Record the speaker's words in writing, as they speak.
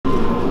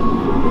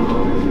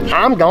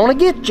I'm gonna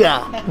get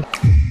ya.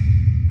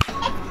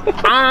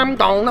 I'm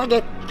gonna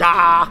get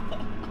ya.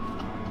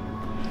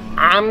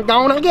 I'm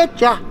gonna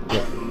get ya.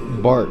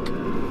 Bark.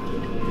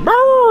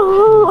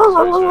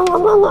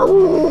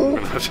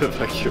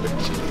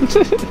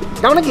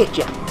 Gonna get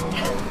ya.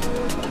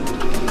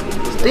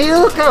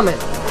 Still coming.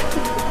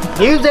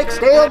 Music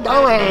still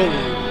going.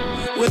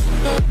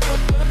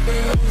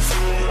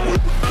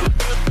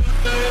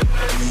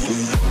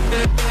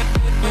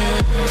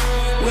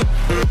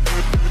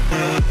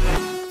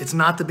 It's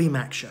not the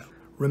bmac show.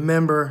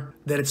 Remember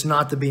that it's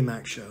not the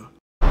bmac show.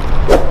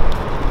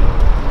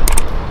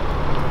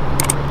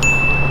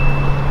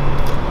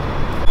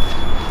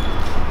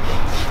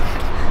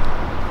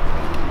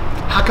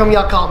 How come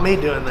y'all caught me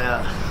doing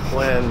that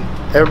when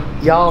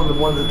y'all the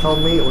ones that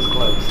told me it was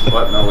closed?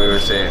 What? No, we were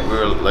saying, we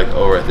were like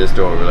over at this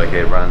door, we were like,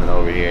 hey, Brandon,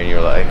 over here, and you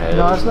were like, hey.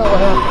 No, that's not what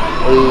happened.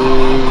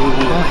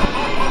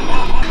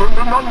 From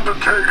an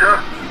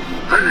undertaker,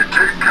 they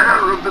take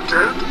care of the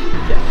dead.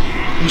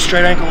 You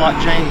straight ankle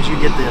lock James, you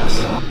get this.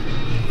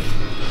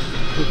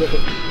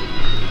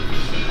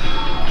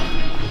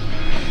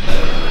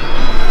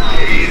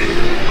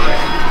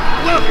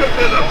 Welcome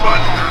to the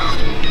fun house.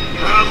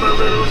 I'm a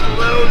little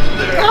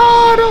closer.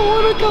 Oh, I don't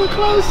want to go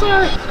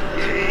closer.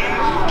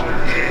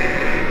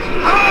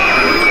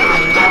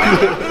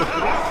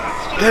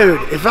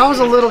 Dude, if I was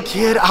a little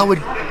kid, I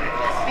would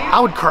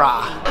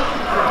cry.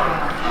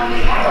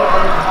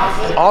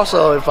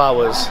 Also, if I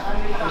was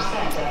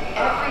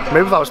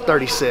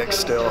 36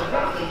 still,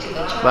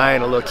 but I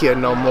ain't a little kid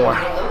no more.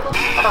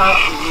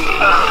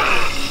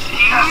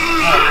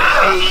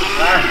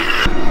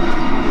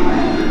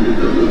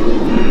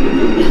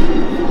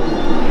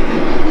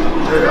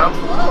 Dude,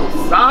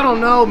 I don't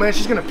know, man.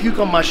 She's gonna puke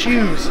on my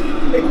shoes.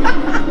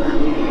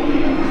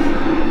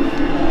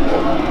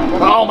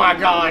 Oh my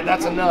God,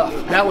 that's enough.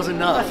 That was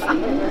enough.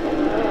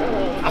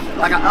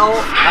 Like,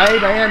 oh, hey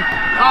man.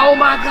 Oh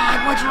my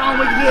God, what's wrong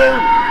with you?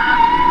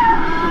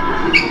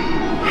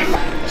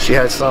 She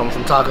had something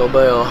from Taco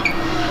Bell.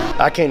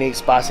 I can't eat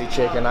spicy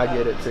chicken, I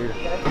get it too.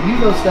 You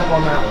go step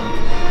on that one.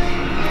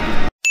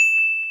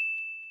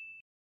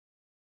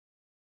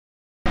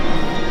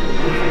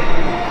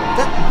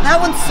 That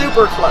one's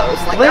super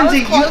close. Like,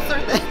 Lindsey, that was closer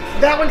than...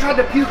 That one tried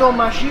to puke on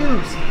my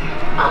shoes.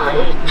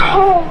 I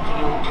told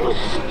you to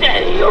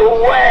stay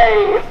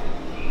away.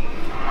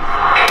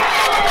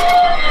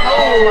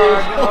 Oh my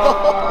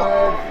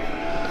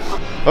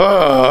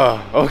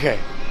God. Okay.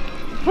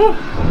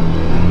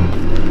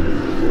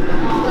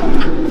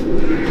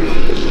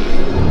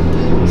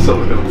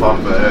 Someone gonna pop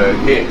a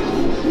hit.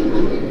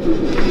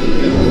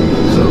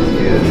 So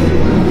good.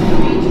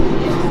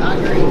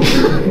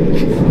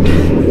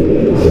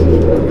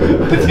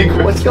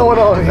 What's going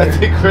on here? I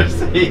think we're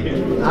safe.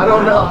 I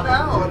don't know.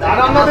 I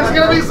don't know. There's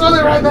gonna be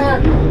something right there.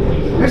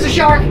 There's a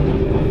shark.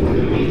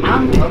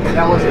 Okay,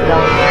 that wasn't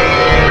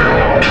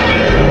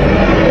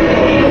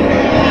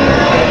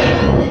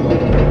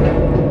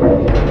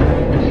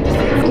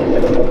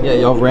Yeah,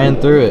 y'all ran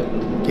through it.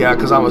 Yeah,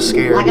 because I was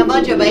scared. Like a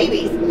bunch of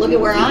babies. Look at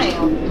where I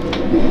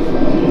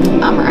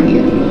am. I'm right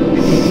here.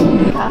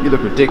 You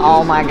look ridiculous.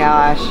 Oh my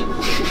gosh.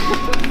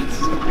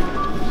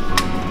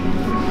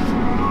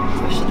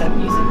 Especially that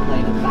music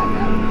playing in the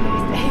background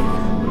these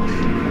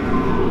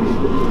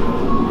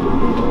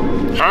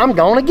days. I'm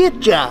gonna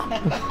get ya.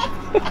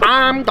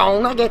 I'm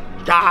gonna get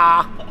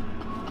ya.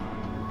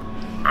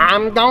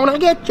 I'm gonna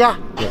get ya.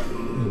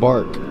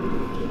 Bark.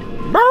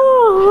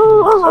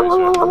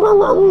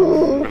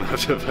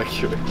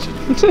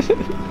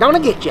 Gonna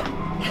get ya.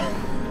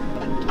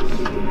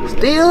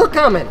 Still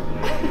coming.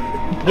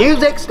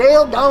 Music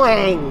still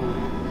going.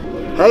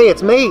 Hey,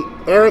 it's me,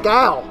 Eric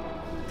Owl.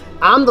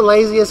 I'm the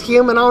laziest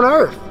human on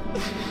earth.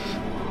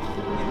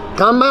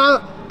 Come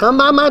by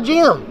my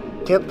gym,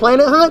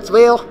 Planet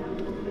Huntsville.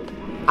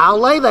 I'll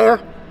lay there.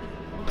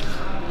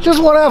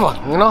 Just whatever,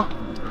 you know.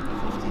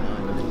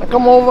 I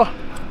come over.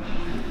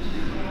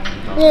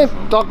 Yeah,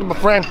 talk to my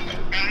friend.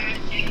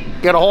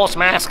 Get a horse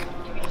mask.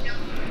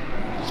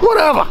 It's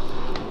whatever.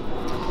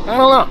 I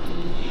don't know.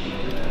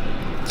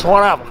 It's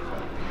whatever.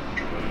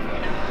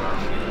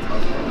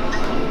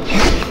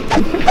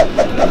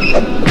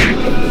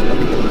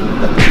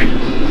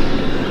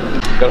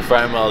 Gotta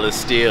frame all this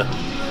steel.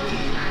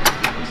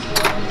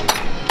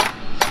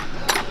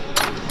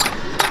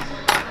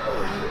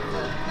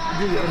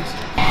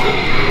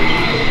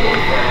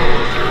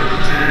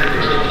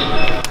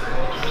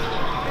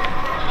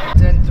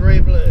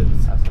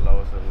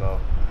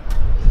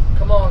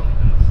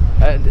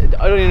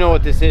 I don't even know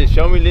what this is.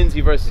 Show me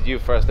Lindsey versus you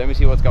first. Let me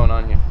see what's going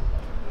on here.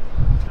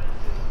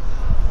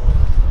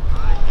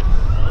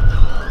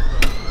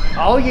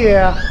 Oh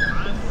yeah.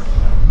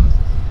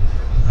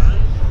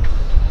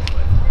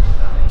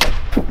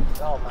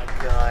 Oh my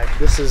God,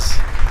 this is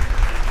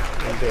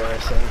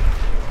embarrassing.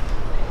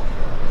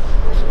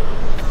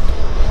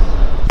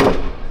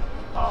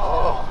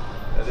 Oh,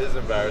 that is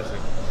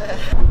embarrassing.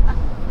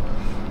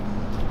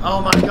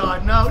 Oh my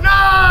God, no,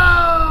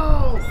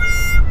 no!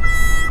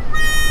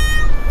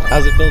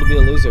 How's it feel to be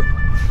a loser?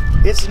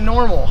 It's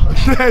normal.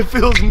 It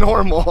feels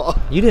normal.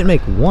 You didn't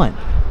make one.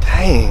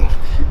 Dang.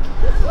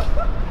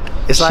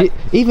 It's like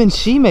even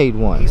she made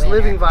one. he's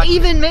living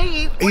Even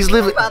me. He's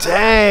living.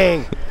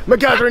 Dang.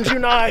 Mccaghrens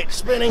unite.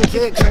 Spinning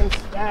kicks and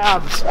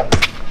stabs.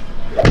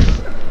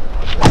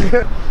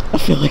 I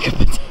feel like a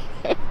potato.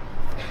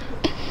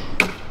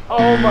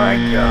 Oh my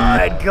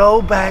God.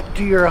 Go back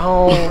to your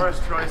home.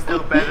 First try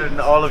still better than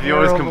all of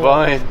yours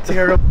combined.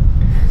 Terrible.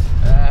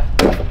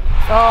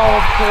 Oh,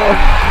 of course.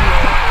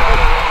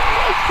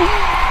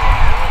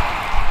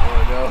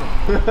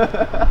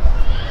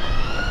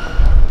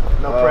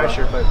 No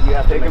pressure, but you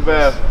have to Take a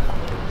bath.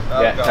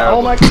 Yeah, terrible.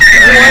 Oh my God.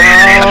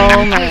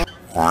 Oh my.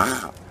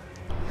 Wow.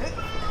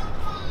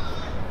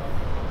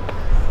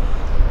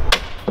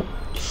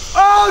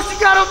 Oh, she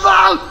got a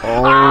boat! Oh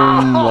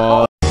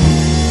my.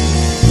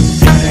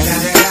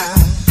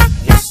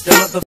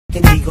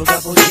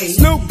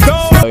 Snoop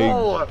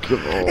Dogg!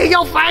 In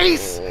your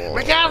face!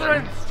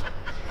 Mccaghren!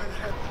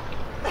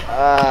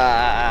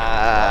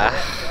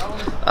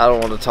 I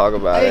don't want to talk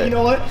about Hey, it. you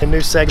know what? A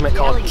new segment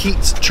called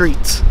Keith's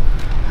Treats.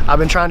 I've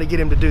been trying to get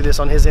him to do this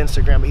on his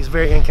Instagram, but he's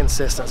very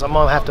inconsistent, so I'm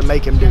gonna have to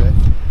make him do it.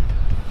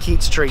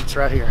 Keith's Treats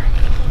right here.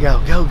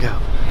 Go, go, go.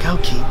 Go,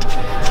 Keith.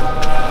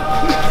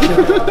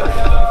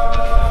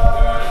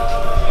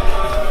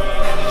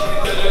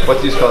 What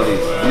do you call these?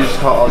 You just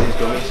call all these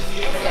gummies?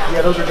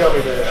 Yeah, those are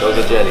gummy bears. Those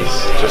are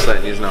jellies, just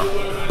letting you know.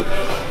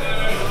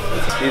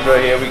 These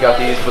right here, we got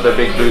these for the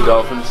big blue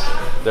dolphins.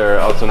 They're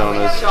also known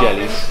as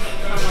jellies.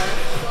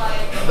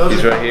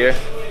 These right here,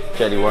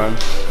 jelly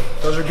worms.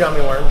 Those are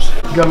gummy worms.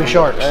 Gummy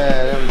sharks.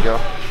 There we go.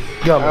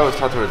 Gummy. I always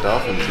thought they were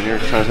dolphins, and you're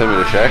trying to tell me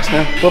they're sharks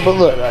now? But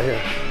look right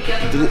here.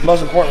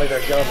 Most importantly,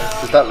 they're gummy.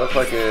 Does that look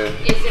like a... As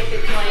if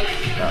it's like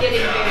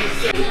getting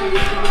very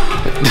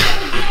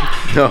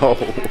No.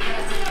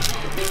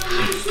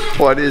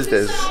 What is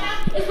this?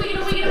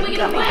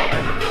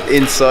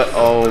 Inside,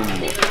 oh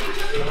my.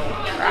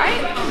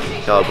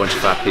 Y'all a bunch of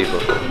fat people.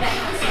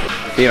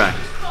 bmac,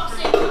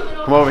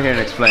 come over here and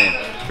explain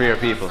for your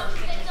people.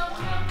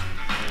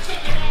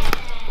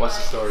 What's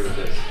the story with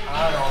this?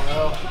 I don't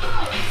know.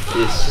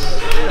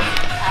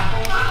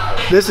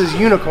 This is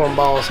unicorn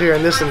balls here,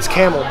 and this one's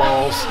camel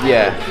balls.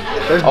 Yeah.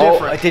 They're Oh,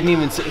 different. I didn't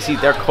even see,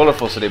 they're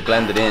colourful, so they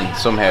blended in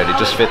somehow. They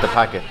just fit the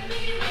packet.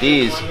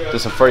 These,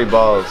 there's some furry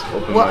balls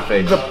up in my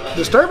face. The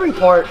disturbing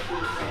part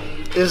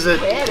is that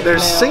there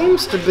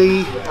seems to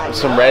be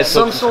Some red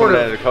some substance sort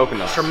coming out of the of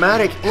coconuts.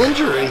 traumatic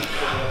injury,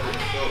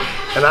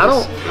 and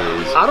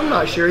I'm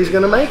not sure he's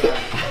gonna make it.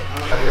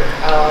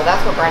 Oh,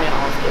 that's what Brandon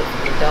always did.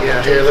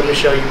 Yeah, here, let me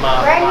show you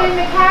my. Brendan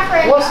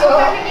Mccaghren. What's you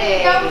up? coming in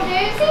to double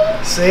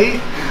doozy?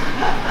 See?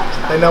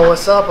 They know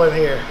what's up in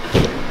here.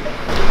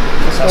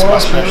 That's my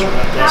special.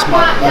 That's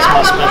my special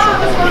What's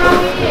going on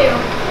with you?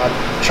 I'm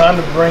trying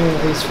to bring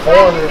these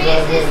foreigners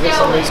out here and get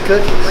some of these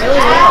cookies. Really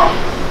well.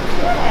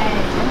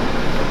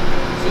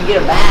 So you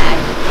get a bag.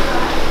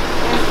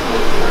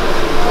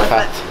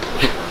 Fat.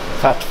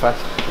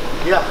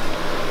 Yeah.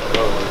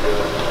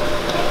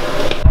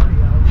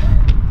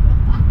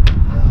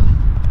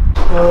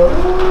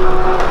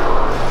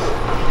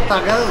 I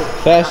go.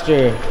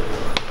 Faster.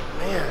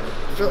 Man,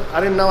 I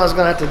didn't know I was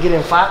gonna have to get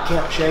in fight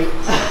camp shape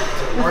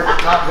to work at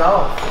Top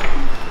Golf.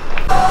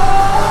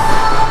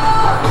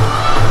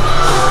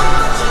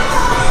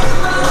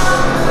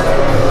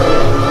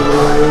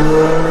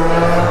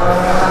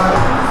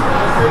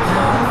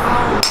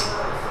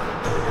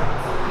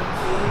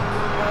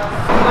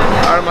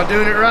 Am I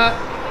doing it right?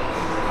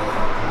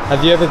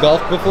 Have you ever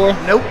golfed before?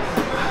 Nope.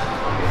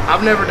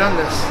 I've never done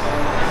this.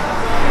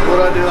 What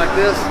do I do, like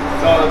this?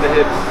 All of the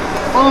hips.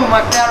 Boom,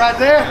 like that right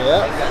there.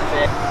 Yep.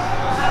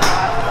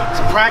 It's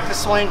a practice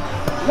swing.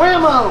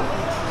 Whammo!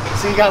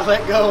 So you gotta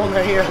let go on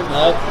the here.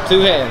 No, 2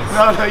 hands.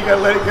 No, you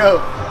gotta let it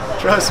go.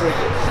 Trust me.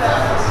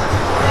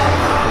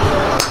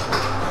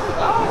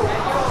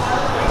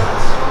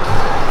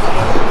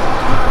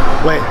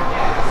 Wait.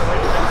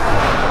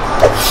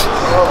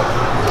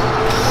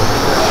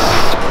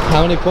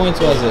 How many points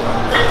was it?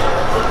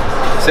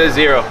 It says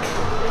 0.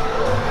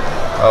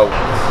 Oh.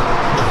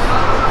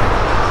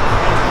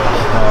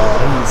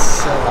 He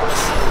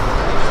sucks.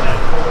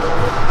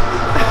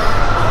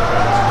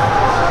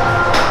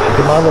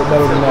 Mine look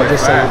better than that.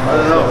 Just so I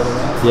don't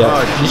know.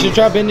 Yeah. You should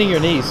try bending your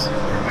knees.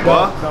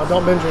 What? No,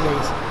 don't bend your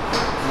knees.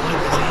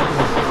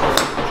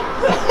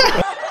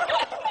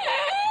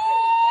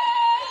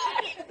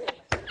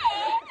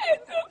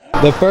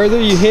 The further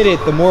you hit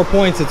it, the more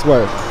points it's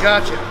worth.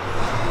 Gotcha.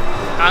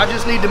 I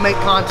just need to make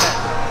contact.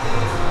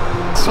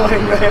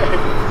 Swing there.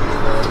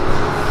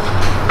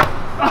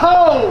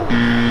 Oh!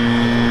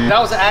 That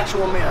was an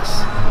actual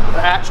miss.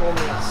 The actual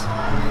miss.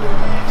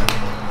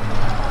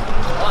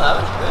 Oh, that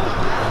was good.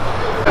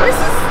 This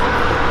is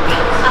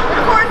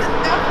record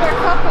after a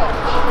couple.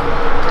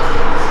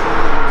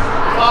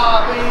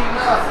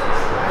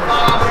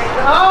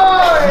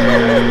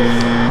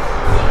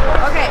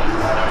 Okay.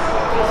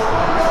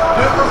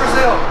 Do it for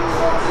Brazil.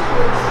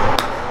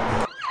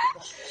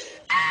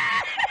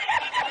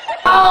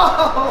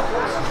 Oh!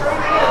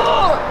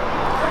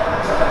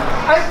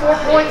 Hey, 4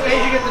 points. Hey,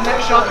 you get the next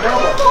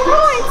more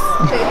points.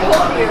 They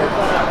hold here,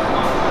 but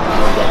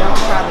don't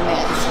try the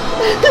nets.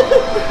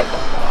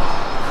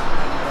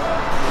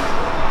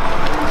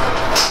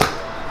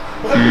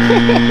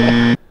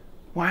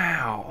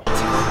 Wow.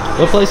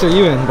 What place are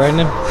you in,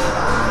 Brandon?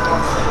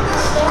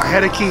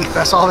 Ahead of Keith,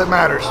 that's all that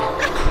matters.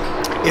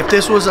 If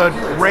this was a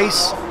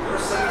race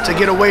to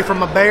get away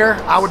from a bear,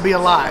 I would be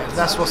alive.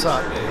 That's what's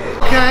up.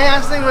 Okay, I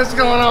see what's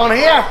going on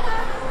here.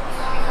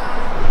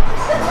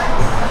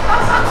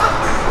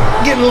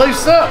 Getting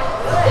loose up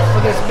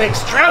for this big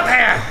stroke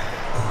here.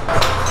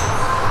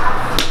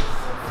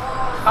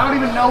 I don't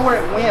even know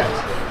where it went.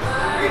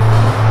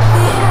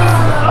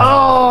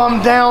 Oh,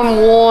 I'm down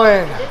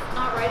 1.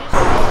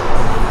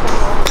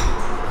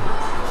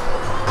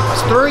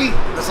 That's 3.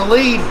 That's a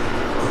lead.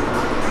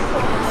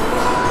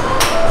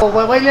 Oh,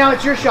 wait, now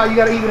it's your shot. You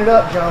got to even it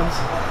up, Jones.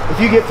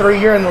 If you get 3,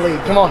 you're in the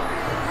lead. Come on.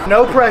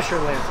 No pressure,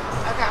 Lindsey.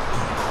 Okay.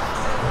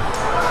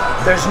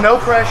 There's no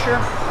pressure.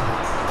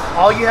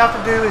 All you have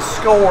to do is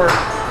score,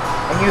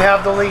 and you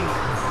have the lead.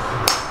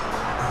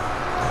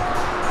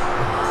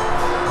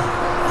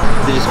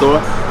 Did you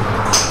score?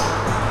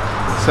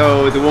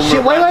 So the one more.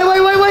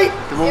 Wait.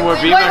 The one more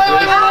bmac.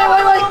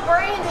 Wait.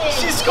 Brandon.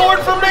 She scored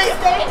for me.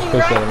 Standing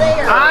right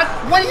there.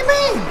 What do you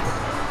mean?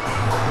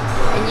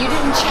 And you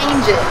didn't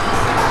change it.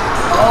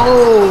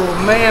 Oh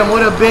man,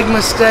 what a big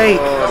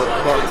mistake.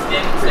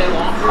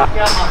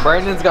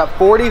 Brandon's got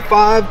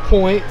 45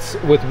 points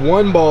with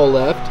 1 ball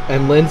left,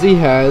 and Lindsey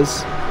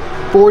has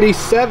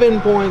 47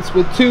 points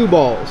with 2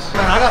 balls.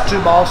 Man, I got 2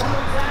 balls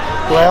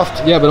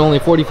left. Yeah, but only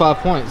 45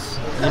 points.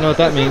 You know what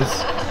that means.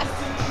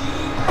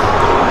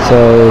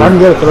 So I can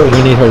get a 3.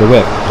 we need her to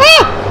whip.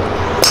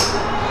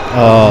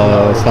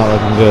 Oh, it's not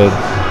looking good.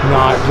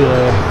 Not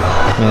good.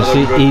 Man,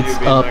 she eats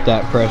up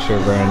that pressure,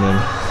 Brandon.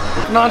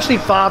 No, I just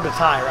need 5 to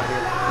tie right here.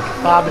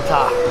 5 to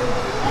tie.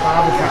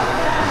 5 to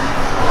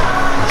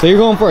tie. So you're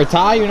going for a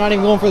tie? You're not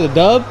even going for the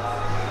dub?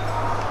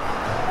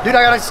 Dude,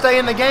 I gotta stay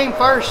in the game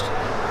first.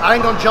 I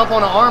ain't gonna jump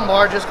on an arm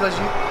bar just because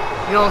you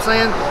know what I'm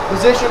saying?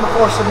 Position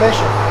before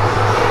submission.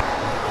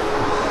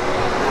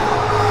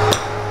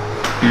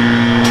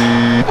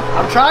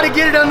 I'm trying to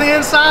get it on the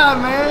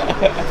inside, man.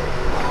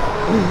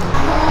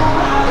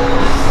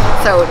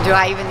 So, do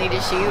I even need to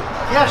shoot?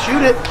 Yeah,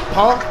 shoot it,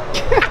 punk.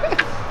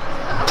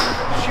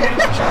 Shoot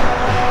it.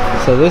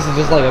 So this is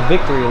just like a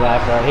victory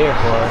lap right here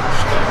for her.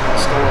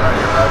 Score right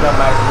here, bro. That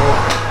matters more.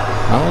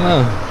 I don't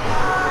know.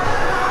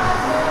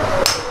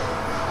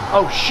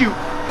 Oh, shoot.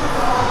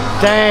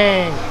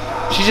 Dang.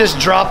 She's just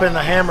dropping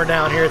the hammer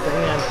down here at the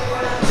end.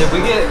 Did we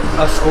get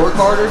a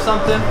scorecard or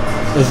something?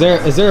 Is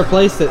there a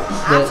place that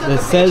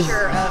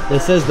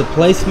says the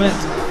placement?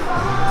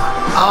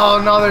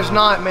 Oh no, there's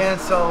not, man.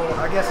 So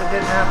I guess it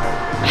didn't happen.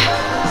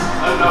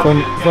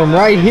 From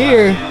right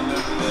here,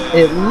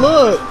 it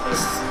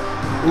looks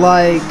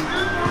like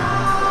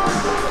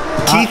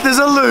Keith is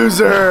a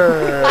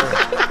loser.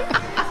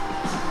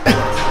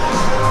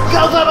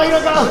 Go,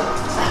 Fabiana, go!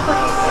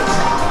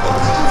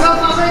 Go,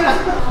 Fabiana!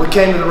 We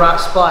came to the right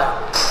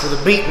spot for the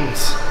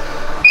beatings.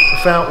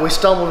 We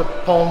stumbled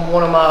upon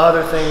one of my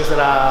other things that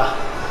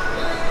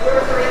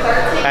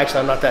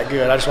actually, I'm not that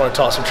good. I just want to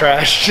talk some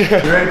trash. You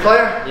ready,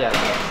 player? yeah.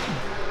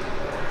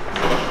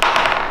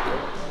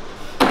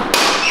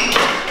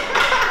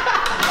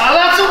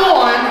 That's a 1.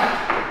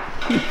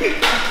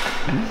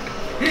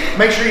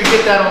 Make sure you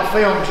get that on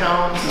film,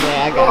 Jones.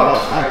 Yeah, I got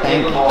it. I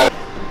think.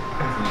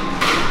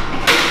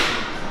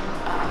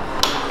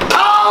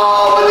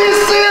 Oh, with the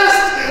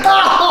assist!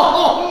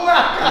 Oh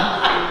my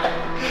God!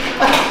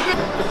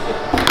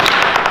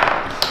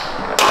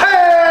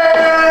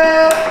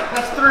 Hey!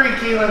 That's 3,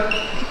 Keelan.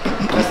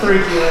 That's 3,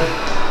 Keelan.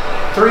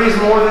 3 is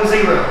more than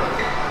 0.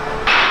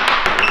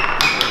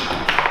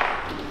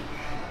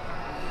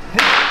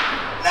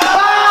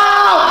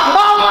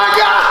 Oh my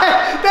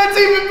God! That's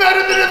even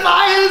better than if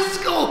I had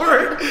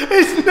scored.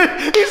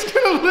 He's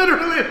gonna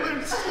literally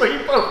lose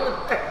sleep over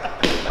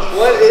that.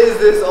 What is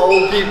this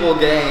old people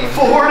game?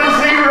 4 to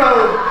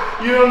 0.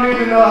 You don't need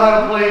to know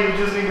how to play. You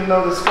just need to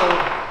know the score.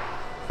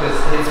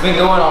 It's been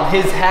going on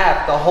his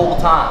half the whole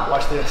time.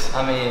 Watch this.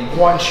 I mean,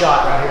 1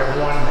 shot right here.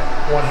 One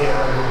hit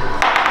right here.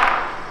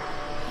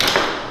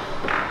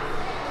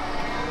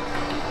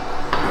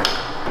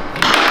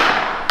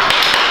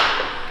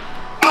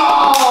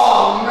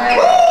 Oh man!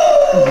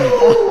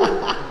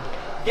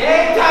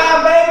 game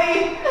time,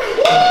 baby!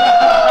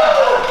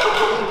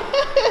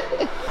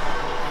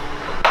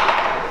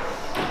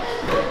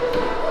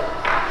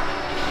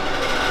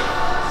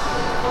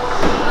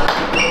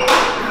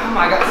 Oh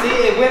my God! See,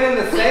 it went in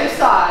the same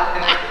side,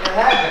 and it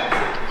happens.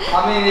 I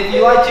mean, if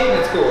you like cheating,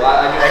 it's cool.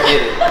 I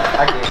get it.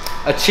 I get it.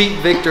 A cheap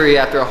victory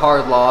after a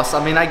hard loss.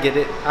 I mean, I get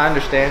it. I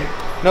understand.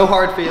 No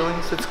hard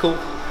feelings. It's cool.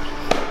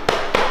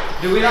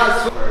 Do we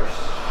not switch first?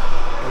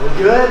 Are we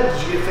good?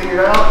 Did you get it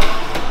figured out?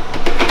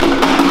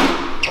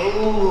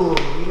 Oh,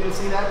 you didn't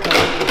see that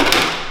coming.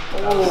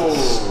 Oh,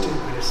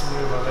 stupidest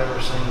move I've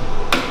ever seen.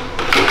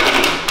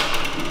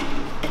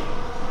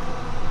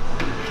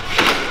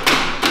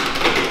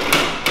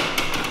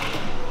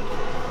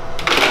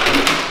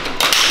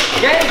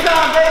 Game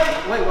time, baby!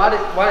 Wait, Why did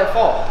it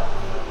fall?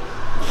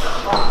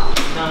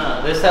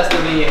 No. This has to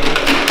be.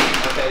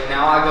 Okay,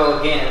 now I go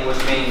again, which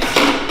means.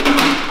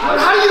 How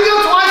do you go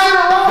twice in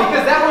a row?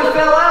 Because that one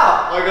fell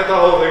out. I got the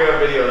whole thing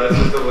on video. Let's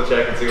just double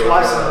check and see what.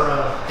 Twice in a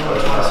row.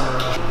 Twice in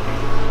a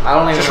row. I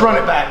don't even. Just run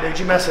it back, dude.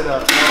 You mess it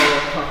up.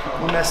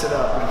 You mess it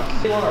up.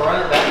 You want to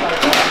run it back like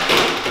that?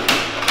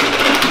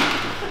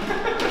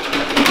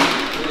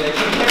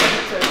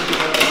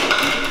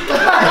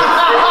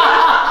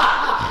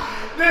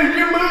 Dude,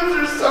 your moves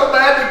are so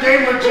bad the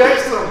game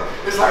rejects them.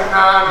 It's like,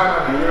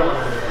 nah, you don't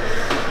want to do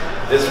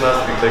it. This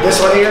must be taken. This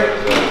one here?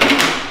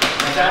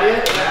 Is that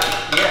it?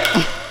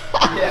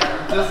 Yeah,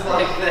 just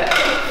like that.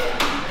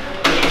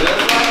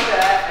 Just like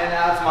that, and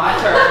now it's my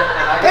turn.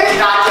 And I It's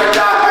not your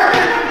turn!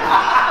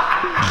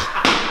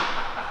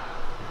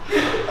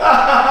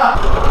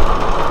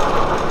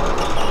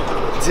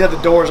 See how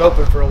the door's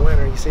open for a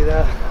winner, you see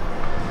that?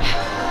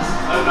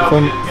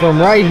 From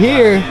right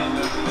here,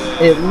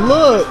 it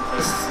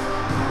looks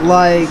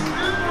like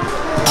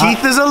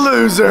Keith is a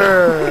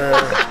loser!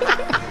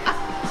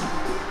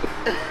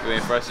 You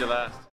ain't first, you last.